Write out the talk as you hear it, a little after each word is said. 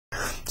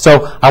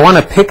So I want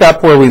to pick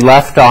up where we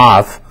left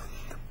off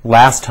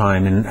last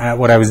time, and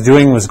what I was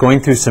doing was going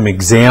through some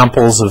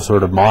examples of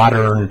sort of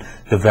modern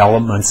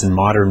developments and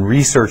modern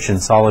research in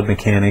solid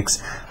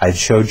mechanics. I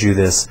showed you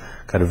this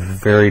kind of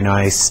very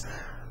nice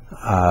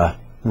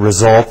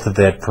result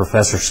that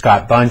Professor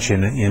Scott Bunch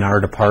in our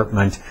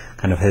department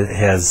kind of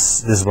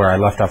has, this is where I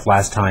left off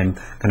last time,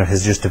 kind of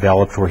has just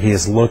developed, where he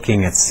is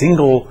looking at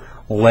single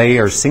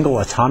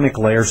atomic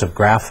layers of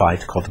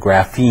graphite called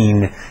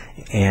graphene,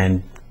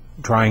 and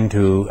trying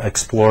to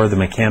explore the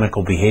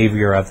mechanical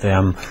behavior of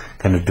them,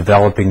 kind of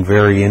developing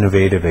very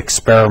innovative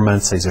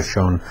experiments. These are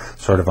shown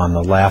sort of on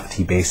the left.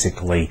 He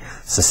basically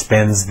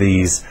suspends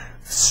these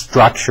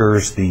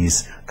structures,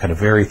 these kind of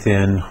very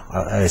thin,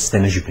 as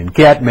thin as you can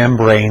get,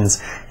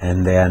 membranes,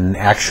 and then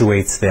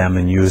actuates them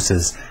and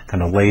uses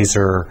kind of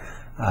laser,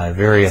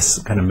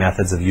 various kind of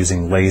methods of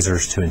using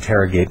lasers to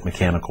interrogate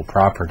mechanical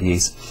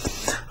properties.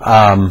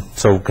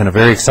 So kind of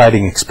very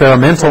exciting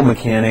experimental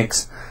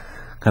mechanics,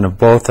 kind of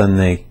both on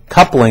the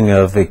coupling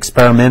of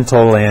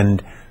experimental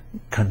and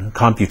kind of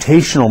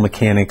computational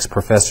mechanics.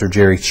 Professor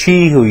Jerry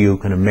Chi, who you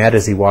kind of met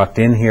as he walked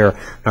in here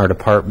in our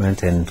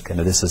department, and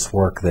kind of this is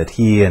work that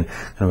he and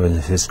kind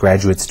of his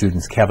graduate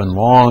students Kevin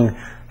Long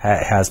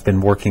has been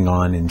working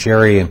on, and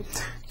Jerry and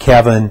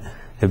Kevin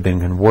have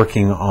been kind of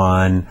working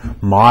on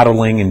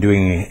modeling and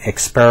doing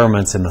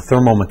experiments in the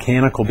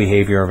thermomechanical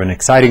behavior of an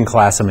exciting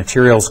class of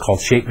materials called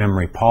shape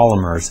memory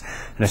polymers.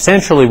 And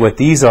essentially what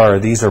these are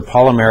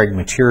polymeric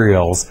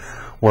materials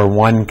where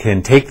one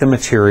can take the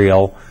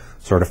material,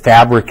 sort of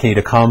fabricate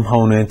a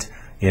component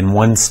in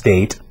one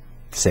state,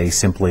 say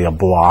simply a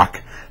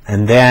block,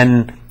 and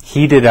then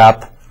heat it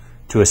up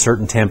to a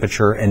certain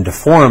temperature and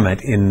deform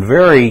it in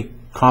very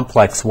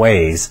complex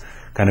ways,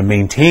 kind of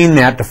maintain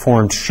that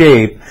deformed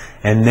shape,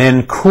 and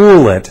then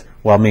cool it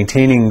while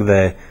maintaining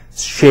the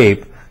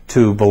shape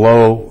to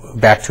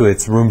back to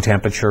its room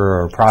temperature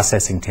or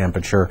processing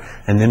temperature,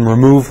 and then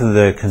remove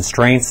the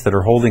constraints that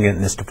are holding it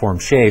in this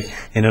deformed shape,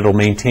 and it'll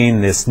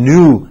maintain this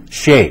new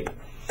shape.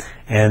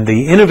 And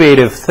the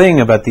innovative thing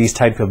about these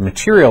type of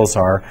materials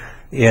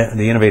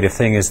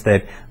is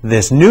that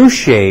this new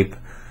shape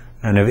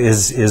kind of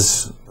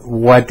is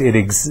what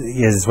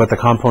the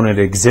component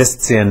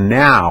exists in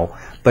now,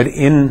 but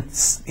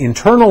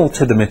internal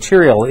to the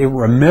material, it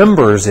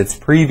remembers its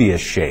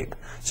previous shape.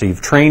 So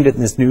you've trained it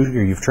in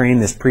you've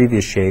trained this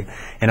previous shape,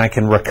 and I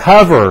can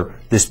recover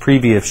this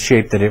previous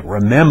shape that it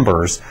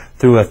remembers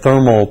through a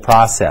thermal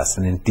process.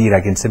 And indeed,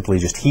 I can simply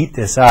just heat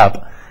this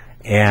up,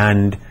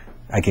 and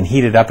I can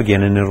heat it up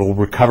again, and it'll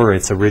recover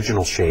its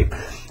original shape.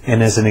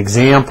 And as an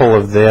example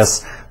of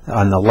this,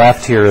 on the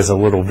left here is a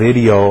little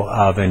video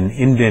of an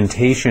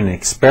indentation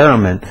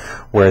experiment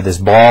where this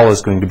ball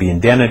is going to be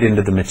indented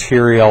into the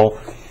material.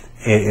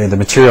 The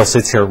material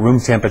sits here at room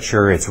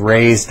temperature. It's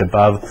raised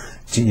above,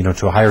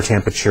 to a higher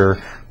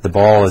temperature. The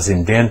ball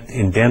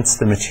indents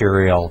the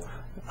material.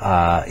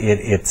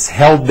 It's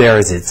held there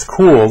as it's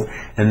cooled,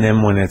 and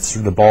then when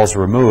the ball's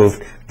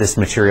removed, this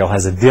material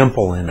has a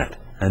dimple in it.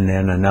 And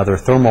then another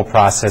thermal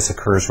process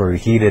occurs where we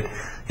heat it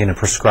in a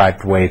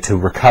prescribed way to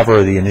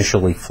recover the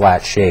initially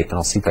flat shape. And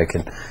I'll see if I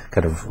can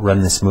kind of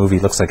run this movie.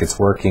 Looks like it's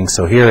working.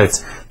 So here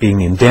it's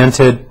being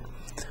indented.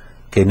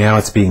 Okay, now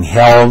it's being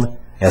held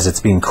as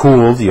it's being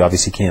cooled. You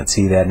obviously can't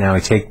see that. Now I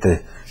take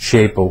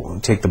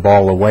the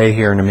ball away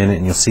here in a minute,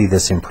 and you'll see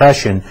this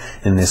impression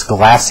in this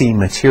glassy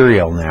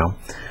material now.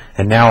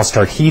 And now I'll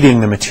start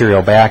heating the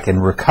material back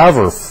and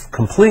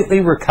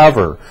completely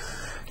recover,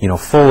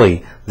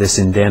 fully this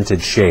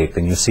indented shape.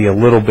 And you see a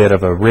little bit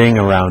of a ring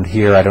around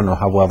here. I don't know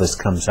how well this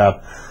comes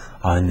up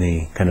on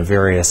the kind of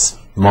various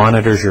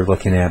monitors you're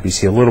looking at. You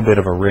see a little bit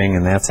of a ring,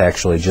 and that's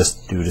actually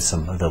just due to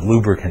some of the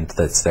lubricant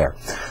that's there.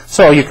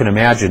 So you can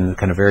imagine the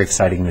kind of very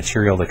exciting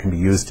material that can be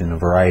used in a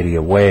variety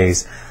of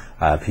ways.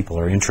 People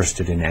are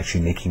interested in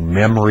actually making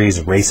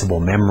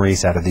erasable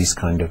memories out of these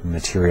kind of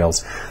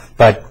materials.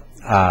 But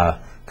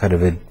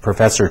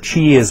Professor Chi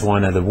is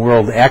one of the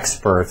world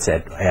experts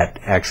at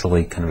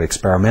actually kind of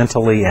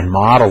experimentally and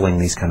modeling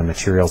these kind of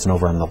materials. And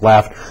over on the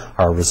left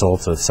are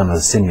results of some of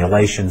the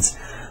simulations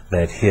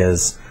that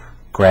his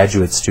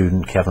graduate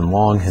student Kevin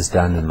Long has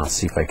done. And I'll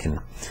see if I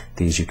can,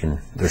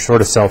 they're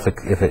sort of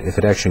if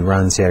it actually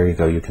runs, there you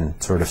go, you can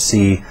sort of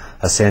see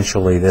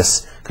essentially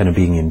this kind of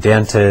being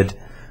indented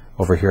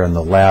over here on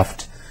the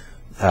left,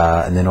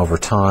 and then over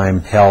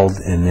time held,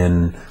 and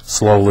then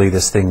slowly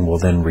this thing will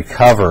then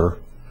recover,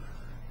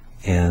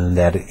 and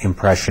that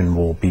impression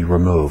will be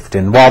removed.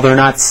 And while they're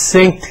not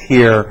synced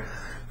here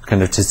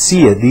kind of to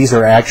see it, these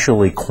are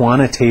actually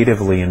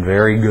quantitatively in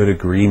very good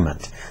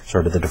agreement,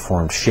 sort of the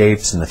deformed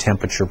shapes and the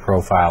temperature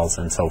profiles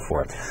and so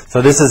forth.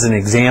 So this is an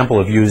example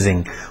of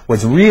using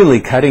what's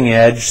really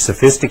cutting-edge,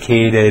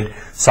 sophisticated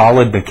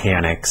solid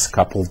mechanics,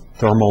 coupled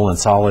thermal and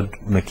solid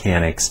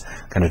mechanics,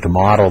 kind of to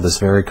model this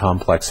very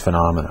complex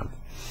phenomenon.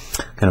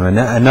 Kind of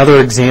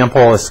another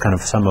example is kind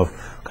of some of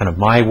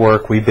my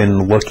work. We've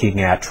been looking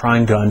at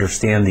trying to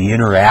understand the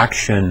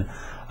interaction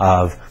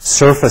of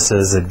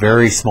surfaces at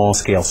very small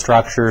scale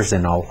structures,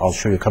 and I'll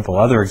show you a couple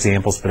other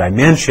examples, but I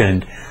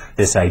mentioned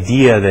this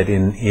idea that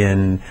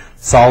in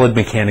solid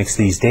mechanics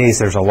these days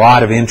there's a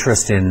lot of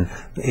interest in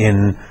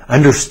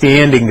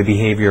understanding the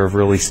behavior of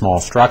really small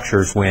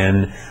structures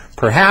when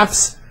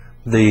perhaps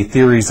the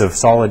theories of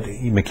solid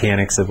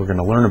mechanics that we're going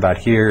to learn about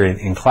here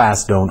in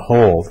class don't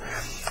hold.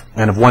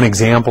 And one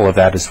example of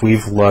that is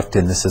we've looked,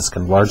 and this is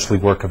kind of largely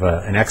work of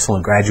an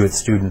excellent graduate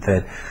student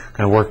that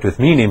kind of worked with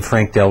me named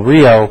Frank Del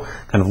Rio,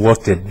 kind of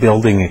looked at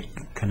building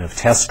kind of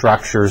test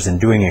structures and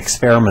doing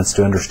experiments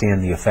to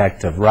understand the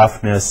effect of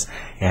roughness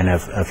and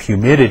of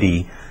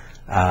humidity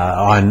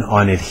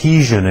on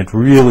adhesion at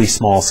really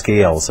small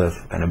scales of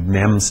kind of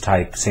MEMS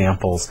type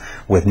samples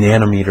with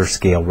nanometer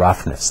scale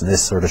roughness. And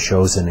this sort of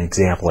shows an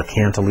example, a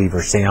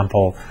cantilever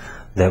sample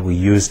that we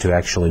use to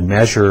actually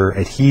measure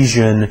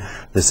adhesion.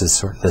 This is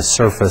sort of the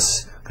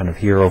surface kind of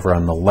here over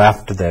on the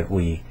left that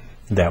we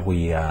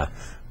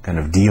kind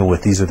of deal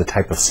with. These are the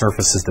type of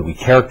surfaces that we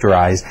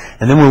characterize.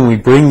 And then when we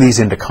bring these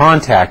into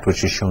contact,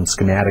 which is shown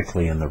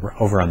schematically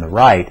over on the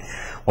right,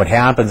 what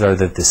happens are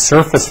that the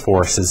surface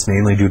forces,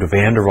 mainly due to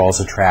van der Waals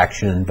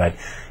attraction, but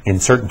in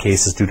certain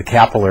cases due to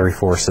capillary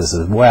forces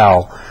as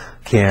well,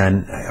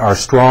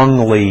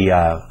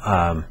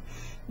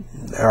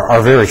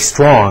 are very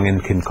strong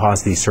and can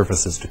cause these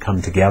surfaces to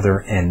come together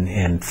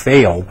and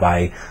fail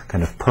by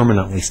kind of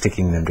permanently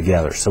sticking them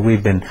together. So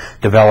we've been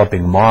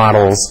developing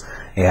models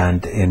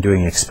and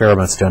doing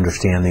experiments to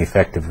understand the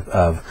effect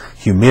of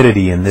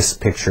humidity in this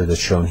picture that's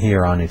shown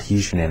here on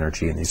adhesion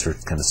energy. And these are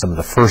kind of some of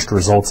the first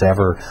results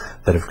ever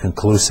that have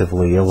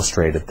conclusively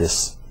illustrated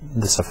this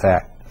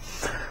effect.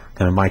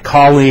 Kind of my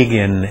colleague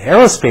in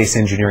aerospace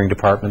engineering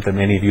department that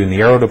many of you in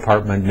the aero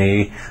department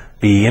may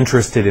be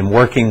interested in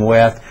working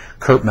with,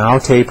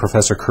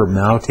 Professor Kurt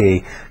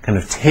Maute, kind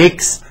of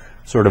takes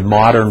sort of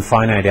modern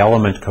finite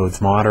element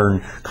codes, modern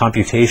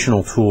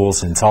computational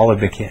tools in solid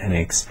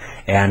mechanics,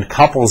 and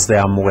couples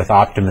them with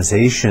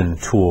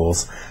optimization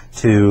tools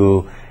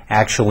to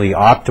actually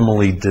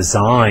optimally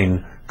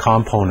design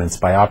components.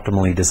 By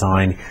optimally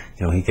design,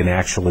 he can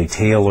actually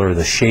tailor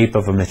the shape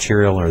of a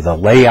material or the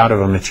layout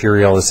of a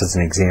material. This is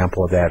an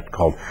example of that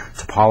called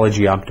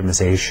topology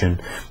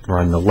optimization. Or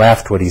on the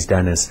left, what he's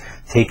done is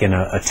taken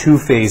a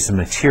two-phase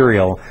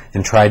material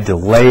and tried to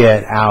lay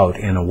it out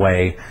in a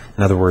way,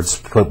 in other words,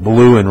 put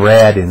blue and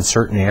red in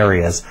certain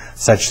areas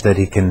such that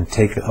he can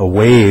take a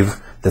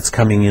wave that's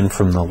coming in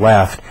from the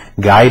left,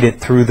 guide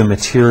it through the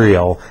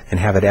material, and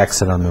have it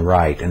exit on the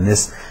right. And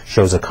this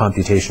shows a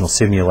computational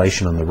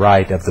simulation on the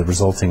right of the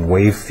resulting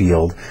wave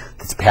field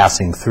that's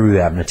passing through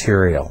that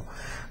material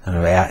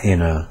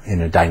in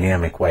a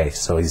dynamic way.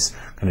 So he's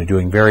kind of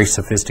doing very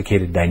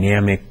sophisticated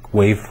dynamic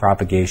wave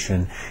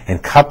propagation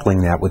and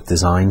coupling that with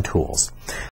design tools.